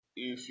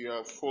If you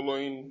are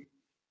following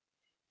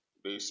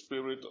the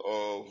spirit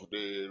of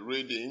the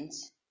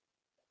readings,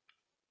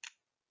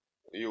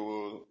 you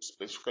will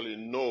specifically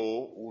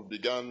know we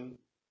began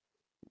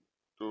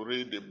to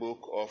read the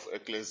book of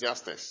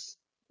Ecclesiastes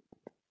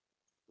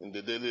in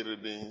the daily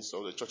readings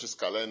of the church's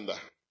calendar.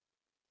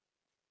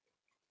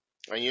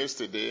 And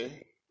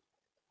yesterday,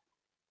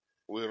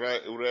 we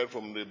read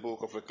from the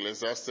book of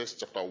Ecclesiastes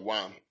chapter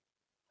 1,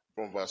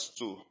 from verse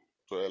 2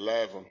 to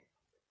 11.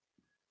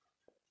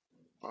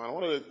 And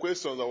one of the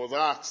questions that was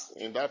asked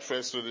in that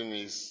first reading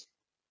is,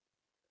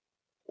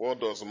 what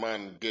does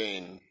man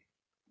gain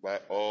by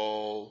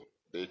all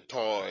the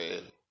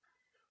toil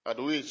at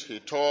which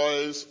he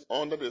toils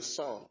under the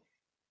sun?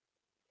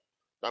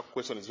 That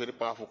question is a very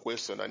powerful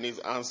question that needs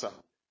answer.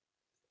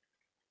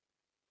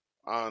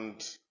 And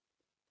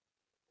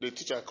the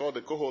teacher called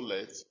the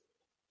Kohelet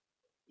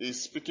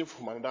is speaking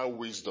from another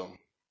wisdom.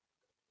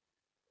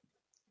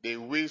 The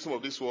wisdom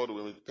of this world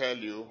will tell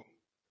you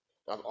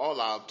that all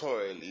our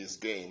toil is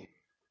gain.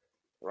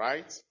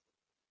 Right?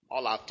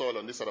 All our toil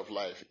on this side of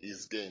life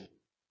is gain.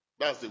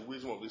 That's the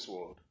wisdom of this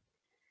world.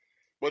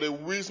 But the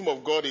wisdom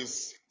of God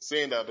is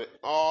saying that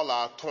all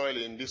our toil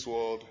in this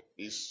world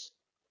is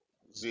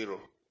zero.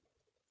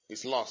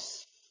 It's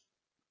loss.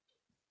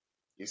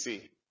 You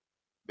see.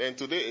 Then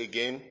today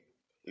again,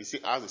 you see,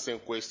 ask the same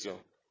question.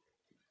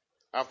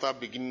 After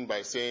beginning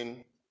by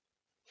saying,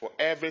 for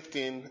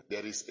everything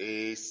there is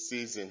a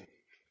season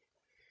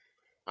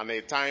and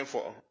a time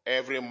for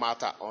every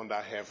matter under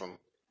heaven.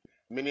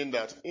 Meaning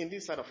that in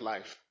this side of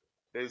life,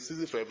 there is a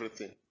season for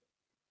everything.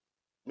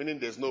 Meaning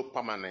there's no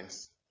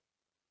permanence.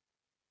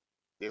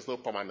 There's no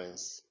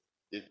permanence.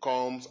 It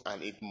comes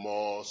and it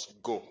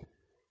must go.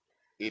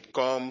 It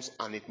comes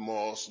and it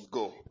must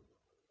go.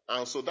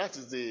 And so that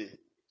is the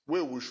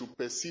way we should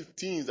perceive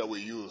things that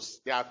we use.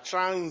 They are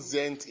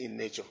transient in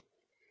nature.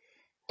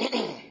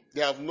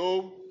 They have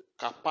no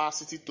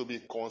capacity to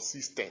be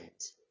consistent.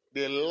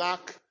 They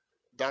lack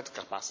that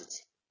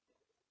capacity.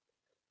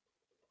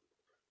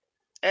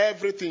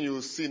 Everything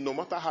you see, no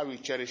matter how you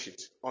cherish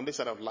it on this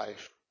side of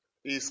life,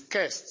 is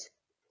cursed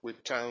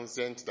with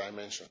transient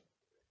dimension.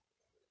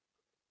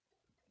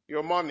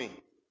 Your money,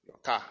 your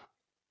car,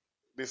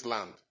 this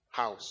land,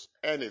 house,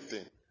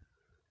 anything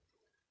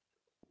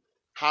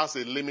has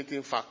a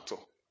limiting factor.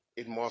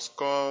 It must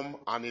come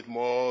and it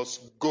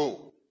must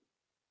go.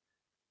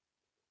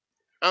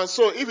 And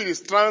so if it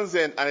is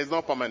transient and it's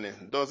not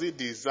permanent, does it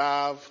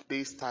deserve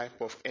this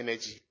type of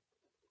energy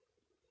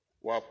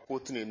we are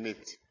putting in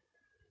it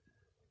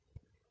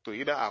to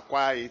either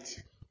acquire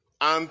it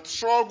and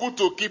struggle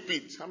to keep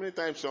it? How many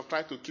times you have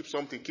tried to keep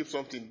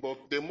something,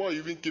 but the more you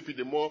even keep it,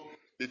 the more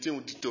the thing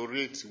will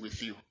deteriorate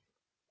with you.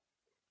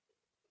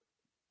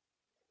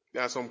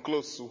 There are some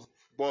clothes who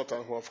bought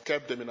and who have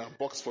kept them in a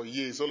box for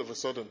years. All of a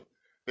sudden,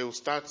 they will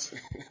start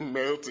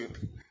melting.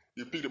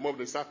 You pick them up,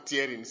 they start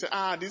tearing. You say,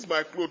 this is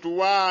my clothes.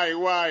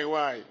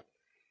 Why?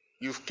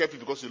 You've kept it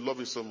because you love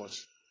it so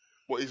much.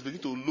 But it's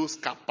beginning to lose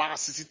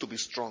capacity to be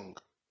strong.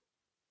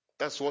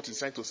 That's what he's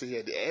trying to say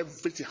here.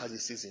 Everything has a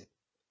season.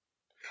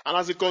 And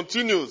as it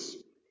continues,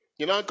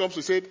 he now comes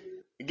to say,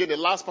 again, the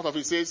last part of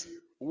it says,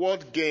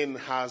 what gain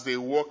has the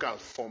worker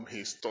from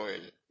his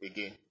toil?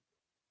 Again.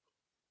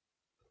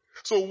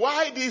 So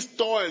why this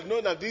toil?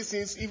 Know that these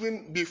things,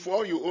 even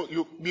before you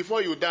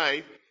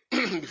die,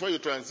 before you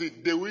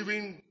transit, they will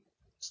even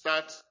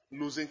start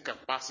losing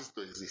capacity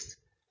to exist.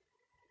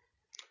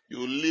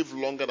 You live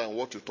longer than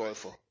what you toil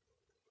for.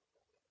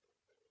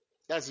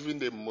 That's even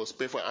the most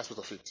painful aspect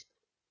of it.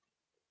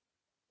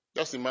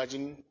 Just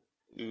imagine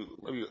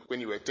maybe when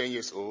you were 10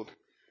 years old,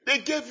 they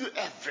gave you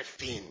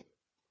everything.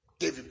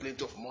 Gave you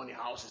plenty of money,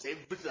 houses,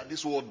 everything that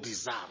this world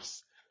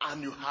deserves.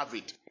 And you have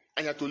it.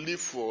 And you have to live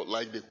for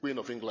like the Queen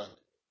of England.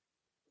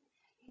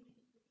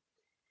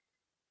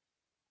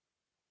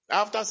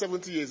 After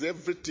 70 years,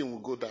 everything will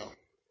go down.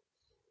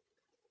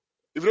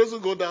 If it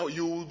doesn't go down,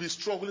 you will be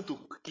struggling to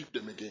keep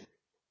them again.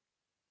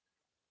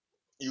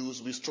 You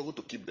will be struggling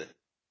to keep them.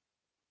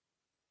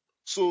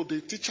 So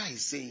the teacher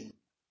is saying,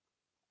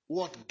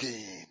 what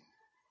gain?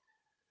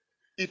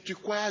 It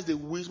requires the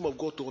wisdom of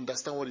God to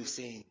understand what he's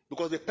saying.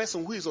 Because the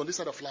person who is on this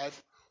side of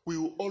life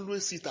will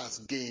always see it as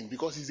gain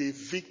because he's a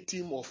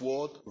victim of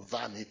what?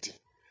 Vanity.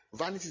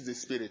 Vanity is the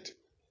spirit.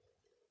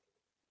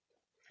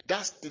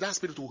 That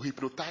spirit will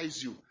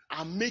hypnotize you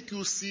and make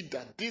you see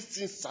that this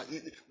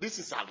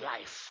is our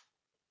life.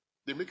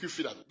 They make you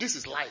feel that this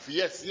is life.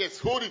 Yes,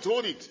 hold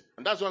it.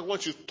 And that's why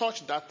once you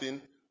touch that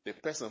thing, the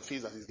person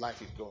feels that his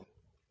life is gone.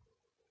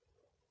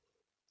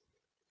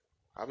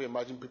 Have you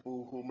imagined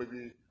people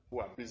who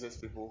are business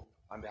people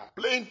and there are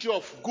plenty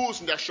of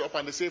goods in their shop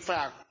and they say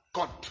fire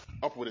cut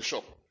up with the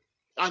shop.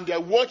 And they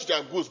watch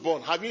their goods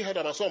burn. Have you heard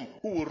that there are some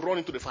who will run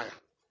into the fire?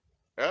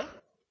 Yeah?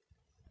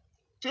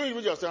 So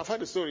you just have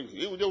heard the story.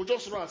 They will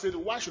just run and say,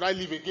 why should I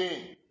live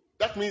again?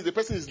 That means the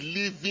person is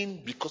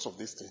living because of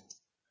this thing.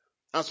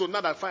 And so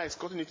now that fire is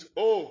cutting it,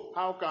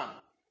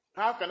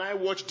 how can I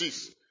watch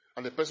this?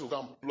 And the person will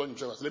come and plunge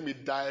himself and say, let me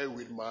die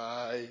with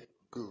my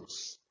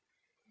goods.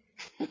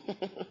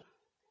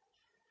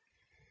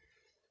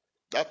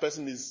 That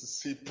person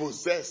is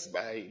possessed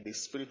by the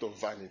spirit of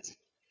vanity.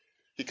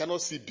 He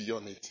cannot see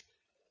beyond it.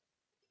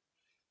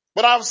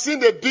 But I've seen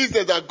the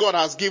business that God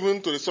has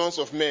given to the sons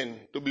of men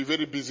to be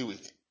very busy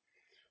with.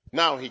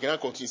 Now he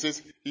cannot continue. He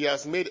says, he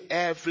has made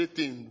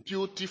everything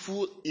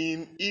beautiful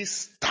in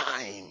his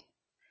time.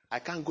 I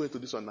can't go into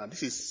this one now.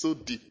 This is so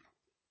deep.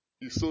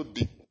 It's so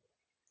deep.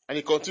 And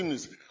he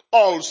continues.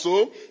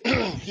 Also,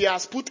 he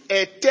has put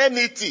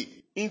eternity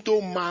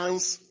into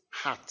man's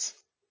heart.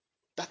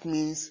 That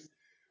means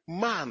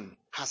man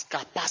has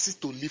capacity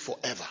to live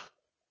forever.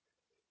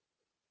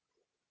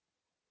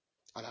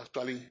 And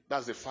actually,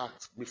 that's the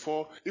fact.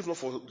 Before, if not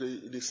for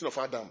the sin of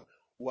Adam,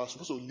 we are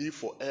supposed to live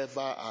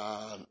forever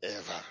and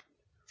ever.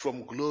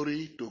 From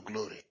glory to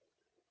glory.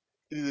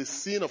 It is the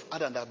sin of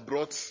Adam that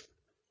brought,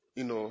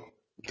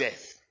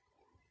 death.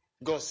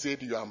 God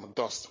said, you are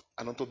dust,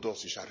 and unto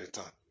dust you shall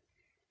return.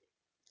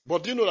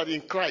 But do you know that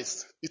in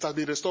Christ, it has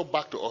been restored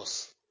back to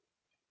us?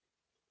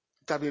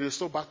 It has been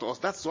restored back to us.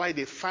 That's why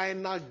the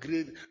final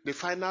grade, the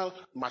final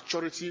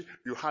maturity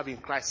you have in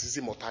Christ is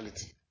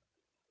immortality.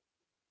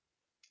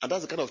 And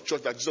that's the kind of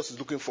church that Jesus is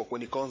looking for when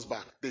he comes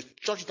back. The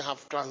church that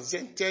have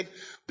transcended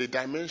the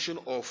dimension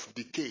of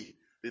decay,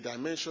 the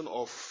dimension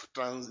of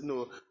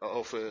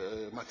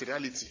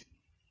materiality.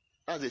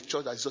 That's the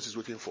church that Jesus is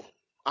waiting for.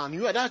 And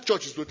you are that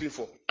church is waiting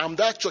for. I'm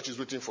that church is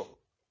waiting for.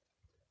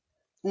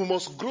 We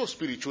must grow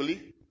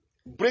spiritually,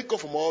 break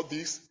off from all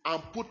this,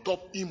 and put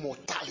up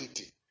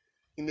immortality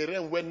in a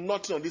realm where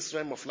nothing on this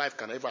realm of life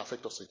can ever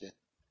affect us again.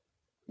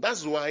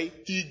 That's why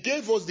he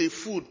gave us the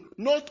food,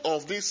 not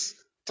of this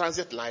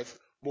transient life,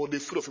 but the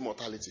food of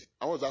immortality.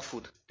 And what's that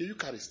food? The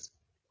Eucharist.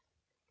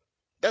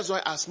 That's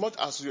why as much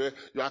as you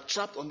are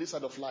trapped on this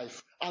side of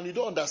life, and you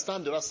don't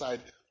understand the other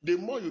side, the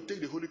more you take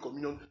the Holy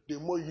Communion, the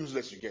more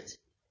useless you get.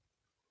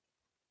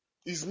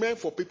 It's meant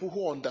for people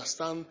who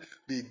understand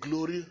the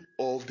glory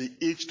of the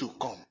age to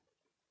come.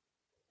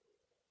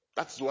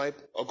 That's why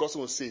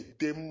Augustine will say,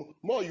 the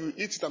more you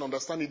eat it and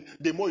understand it,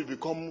 the more you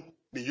become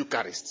the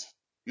Eucharist.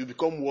 You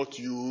become what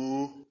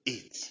you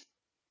eat.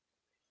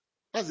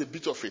 That's the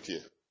bit of it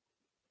here.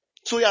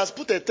 So he has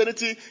put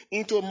eternity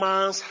into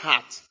man's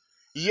heart,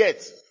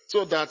 yet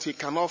so that he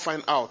cannot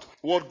find out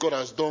what God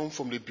has done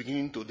from the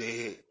beginning to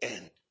the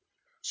end.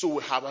 So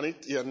we have an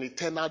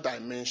eternal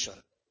dimension.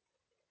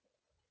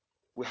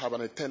 We have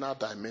an eternal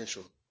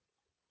dimension.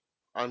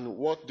 And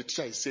what the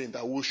teacher is saying,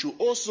 that we should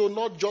also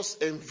not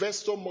just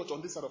invest so much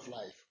on this side of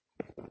life.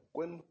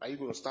 When are you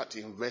going to start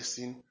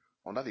investing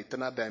on that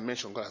eternal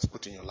dimension God has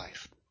put in your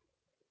life?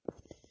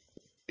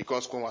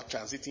 Because when we're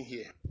transiting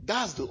here,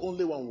 that's the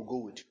only one we'll go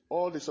with.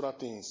 All these other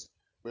things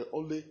were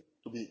only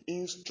to be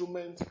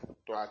instruments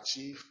to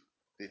achieve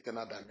the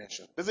eternal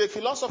dimension. There's a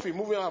philosophy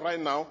moving on right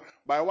now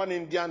by one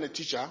Indian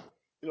teacher.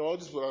 All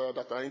these people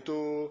that are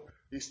into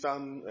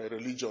Eastern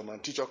religion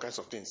and teach all kinds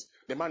of things.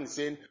 The man is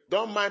saying,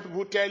 don't mind people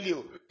who tell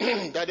you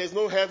that there's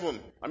no heaven.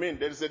 I mean,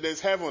 there's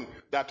heaven,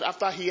 that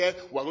after here,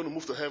 we're going to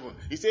move to heaven.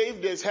 He said,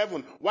 if there's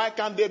heaven, why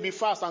can't they be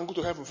fast and go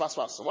to heaven fast?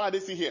 Why are they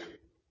still here?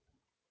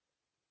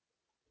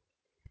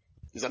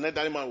 He's an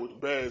elderly man with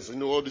bears,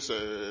 all these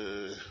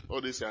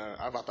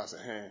avatars,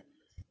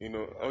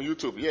 on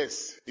YouTube.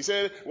 Yes. He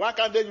said, why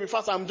can't they be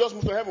fast and just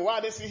move to heaven? Why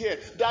are they still here?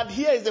 That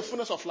here is the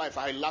fullness of life.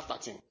 I laughed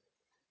at him.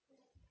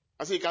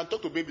 I said, you can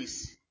talk to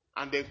babies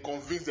and then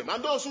convince them.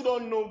 And those who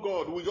don't know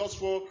God will just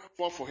fall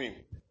for him.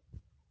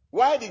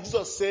 Why did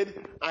Jesus say,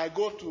 I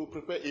go to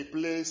prepare a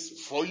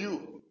place for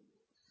you?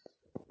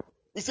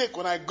 He said,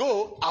 when I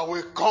go, I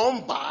will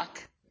come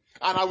back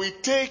and I will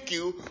take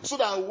you so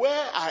that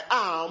where I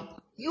am,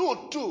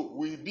 you too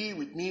will be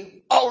with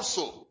me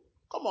also.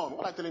 Come on,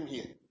 what I tell him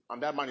here?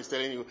 And that man is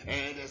telling you,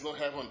 there's no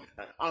heaven.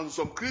 And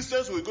some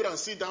Christians will go and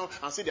sit down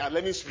and say they are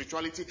learning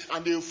spirituality,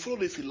 and they will follow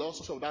the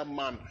philosophy of that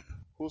man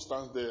who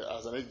stands there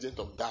as an agent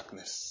of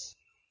darkness.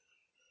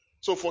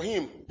 So for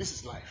him, this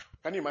is life.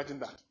 Can you imagine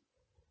that?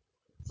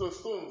 So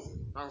stones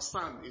and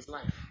sand is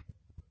life.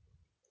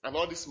 And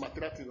all these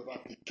material things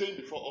that decaying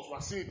before us, we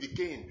are seeing it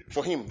decaying.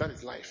 For him, that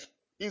is life.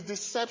 It's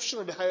deception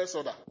of the highest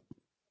order.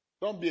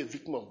 Don't be a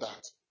victim of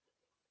that.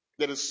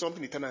 There is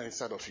something eternal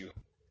inside of you,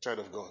 child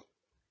of God.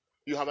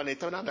 You have an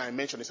eternal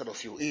dimension inside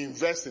of you.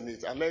 Invest in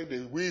it and let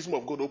the wisdom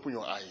of God open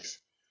your eyes.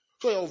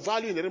 So your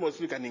value in the name of the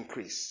Spirit can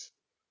increase.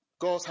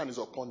 God's hand is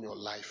upon your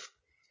life.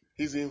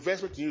 His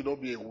investment in you will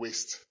not be a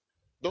waste.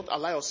 Don't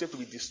allow yourself to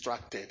be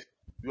distracted.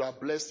 You are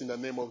blessed in the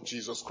name of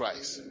Jesus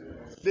Christ.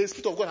 The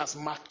Spirit of God has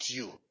marked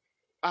you,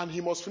 and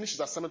He must finish His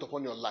assignment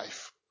upon your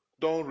life.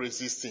 Don't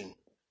resist Him.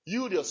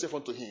 Yield yourself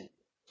unto Him,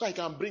 so He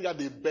can bring out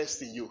the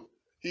best in you.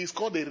 He is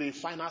called the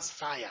refiner's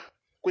fire.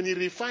 When He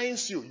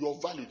refines you, your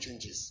value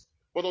changes.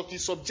 But if you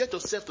subject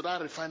yourself to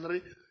that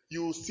refinery,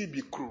 you will still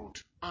be crude.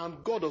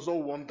 And God does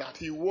not want that.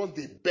 He wants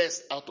the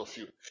best out of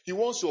you. He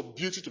wants your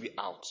beauty to be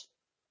out.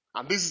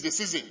 And this is the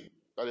season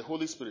that the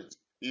Holy Spirit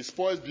is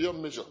poised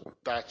beyond measure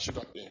to achieve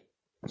that aim.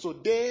 So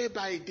day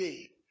by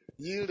day,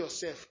 yield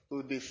yourself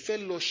to the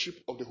fellowship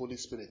of the Holy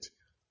Spirit.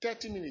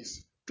 30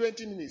 minutes,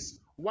 20 minutes,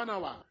 1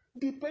 hour.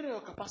 Depend on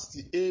your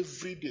capacity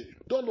every day.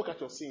 Don't look at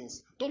your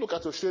sins. Don't look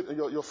at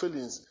your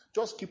feelings.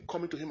 Just keep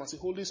coming to Him and say,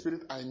 Holy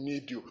Spirit, I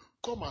need you.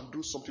 Come and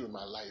do something with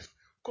my life.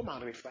 Come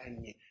and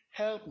refine me.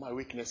 Help my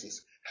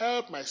weaknesses.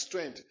 Help my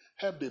strength.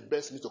 Help the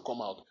best me to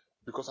come out.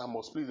 Because I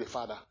must please the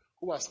Father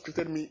who has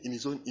created me in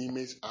His own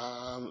image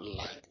and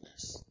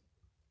likeness.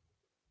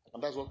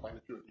 And that's what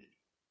Pinocchio did.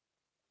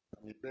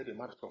 And he bear the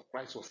mark of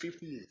Christ for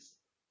 50 years.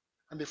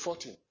 And the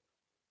 14th.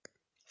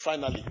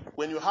 Finally,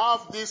 when you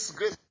have this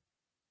grace